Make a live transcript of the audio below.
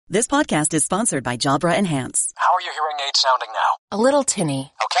This podcast is sponsored by Jabra Enhance. How are your hearing aids sounding now? A little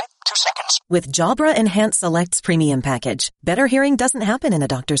tinny. Okay, 2 seconds. With Jabra Enhance Select's premium package, better hearing doesn't happen in a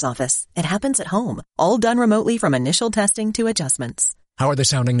doctor's office. It happens at home, all done remotely from initial testing to adjustments. How are they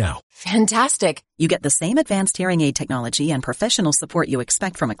sounding now? Fantastic. You get the same advanced hearing aid technology and professional support you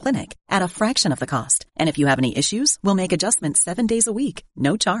expect from a clinic at a fraction of the cost. And if you have any issues, we'll make adjustments 7 days a week,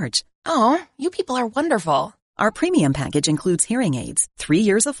 no charge. Oh, you people are wonderful. Our premium package includes hearing aids, 3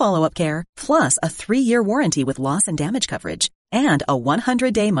 years of follow-up care, plus a 3-year warranty with loss and damage coverage, and a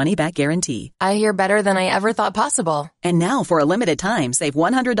 100-day money-back guarantee. I hear better than I ever thought possible. And now, for a limited time, save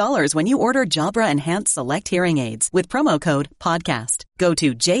 $100 when you order Jabra Enhance Select Hearing Aids with promo code PODCAST. Go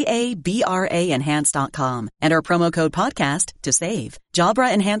to JABRAenhance.com, enter promo code PODCAST to save.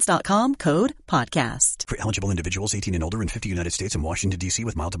 JabraEnhance.com, code PODCAST. For eligible individuals 18 and older in 50 United States and Washington, D.C.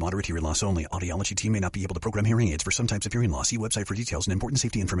 with mild to moderate hearing loss only. Audiology team may not be able to program hearing aids for some types of hearing loss. See website for details and important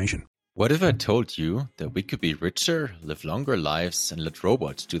safety information. What if I told you that we could be richer, live longer lives, and let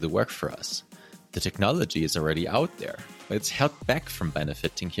robots do the work for us? The technology is already out there, but it's held back from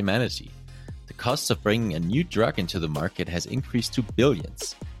benefiting humanity. The cost of bringing a new drug into the market has increased to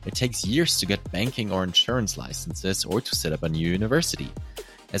billions. It takes years to get banking or insurance licenses or to set up a new university.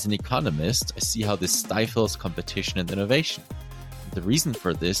 As an economist, I see how this stifles competition and innovation. The reason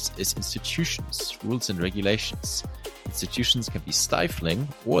for this is institutions, rules and regulations. Institutions can be stifling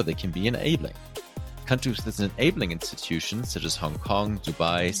or they can be enabling. Countries with enabling institutions such as Hong Kong,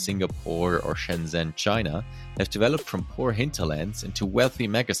 Dubai, Singapore, or Shenzhen, China, have developed from poor hinterlands into wealthy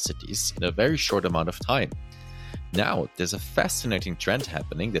megacities in a very short amount of time. Now, there's a fascinating trend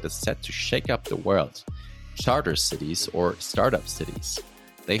happening that is set to shake up the world. Charter cities or startup cities.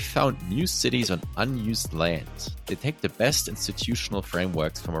 They found new cities on unused land. They take the best institutional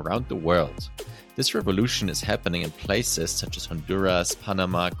frameworks from around the world. This revolution is happening in places such as Honduras,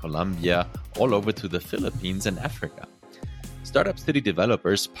 Panama, Colombia, all over to the Philippines and Africa. Startup city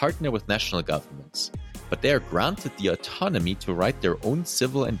developers partner with national governments, but they are granted the autonomy to write their own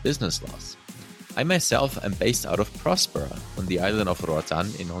civil and business laws. I myself am based out of Prospera on the island of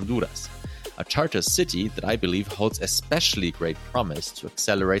Roatan in Honduras, a charter city that I believe holds especially great promise to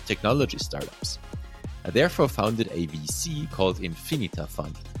accelerate technology startups. I therefore founded a VC called Infinita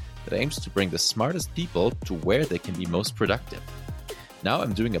Fund that aims to bring the smartest people to where they can be most productive. Now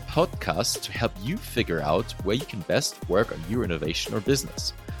I'm doing a podcast to help you figure out where you can best work on your innovation or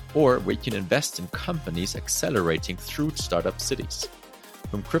business, or where you can invest in companies accelerating through startup cities.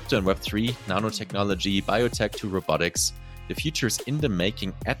 From crypto and Web3, nanotechnology, biotech to robotics, the future is in the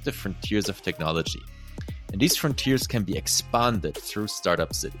making at the frontiers of technology. And these frontiers can be expanded through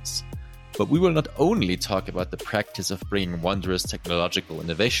startup cities. But we will not only talk about the practice of bringing wondrous technological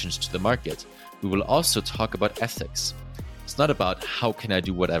innovations to the market, we will also talk about ethics. It's not about how can I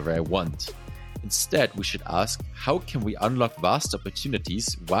do whatever I want. Instead, we should ask how can we unlock vast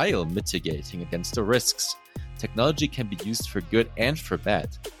opportunities while mitigating against the risks. Technology can be used for good and for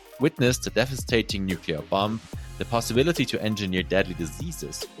bad. Witness the devastating nuclear bomb, the possibility to engineer deadly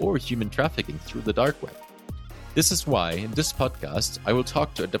diseases, or human trafficking through the dark web. This is why, in this podcast, I will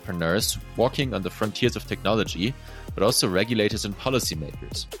talk to entrepreneurs walking on the frontiers of technology, but also regulators and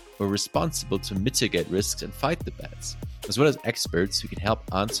policymakers who are responsible to mitigate risks and fight the bads, as well as experts who can help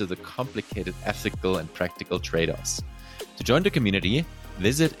answer the complicated ethical and practical trade-offs. To join the community,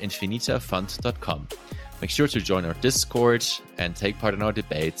 visit infinitafund.com. Make sure to join our Discord and take part in our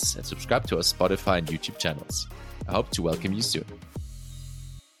debates and subscribe to our Spotify and YouTube channels. I hope to welcome you soon.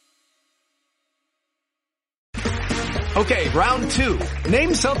 Okay, round 2.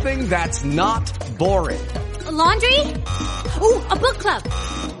 Name something that's not boring. A laundry? Ooh, a book club.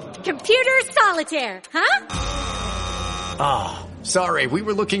 Computer solitaire, huh? Ah, sorry, we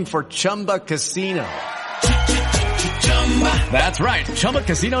were looking for Chumba Casino. That's right,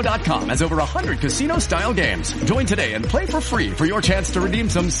 ChumbaCasino.com has over 100 casino-style games. Join today and play for free for your chance to redeem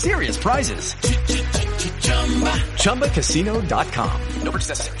some serious prizes. ChumbaCasino.com. No purchase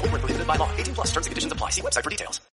necessary. Void where prohibited by law. 18+ terms and conditions apply. See website for details.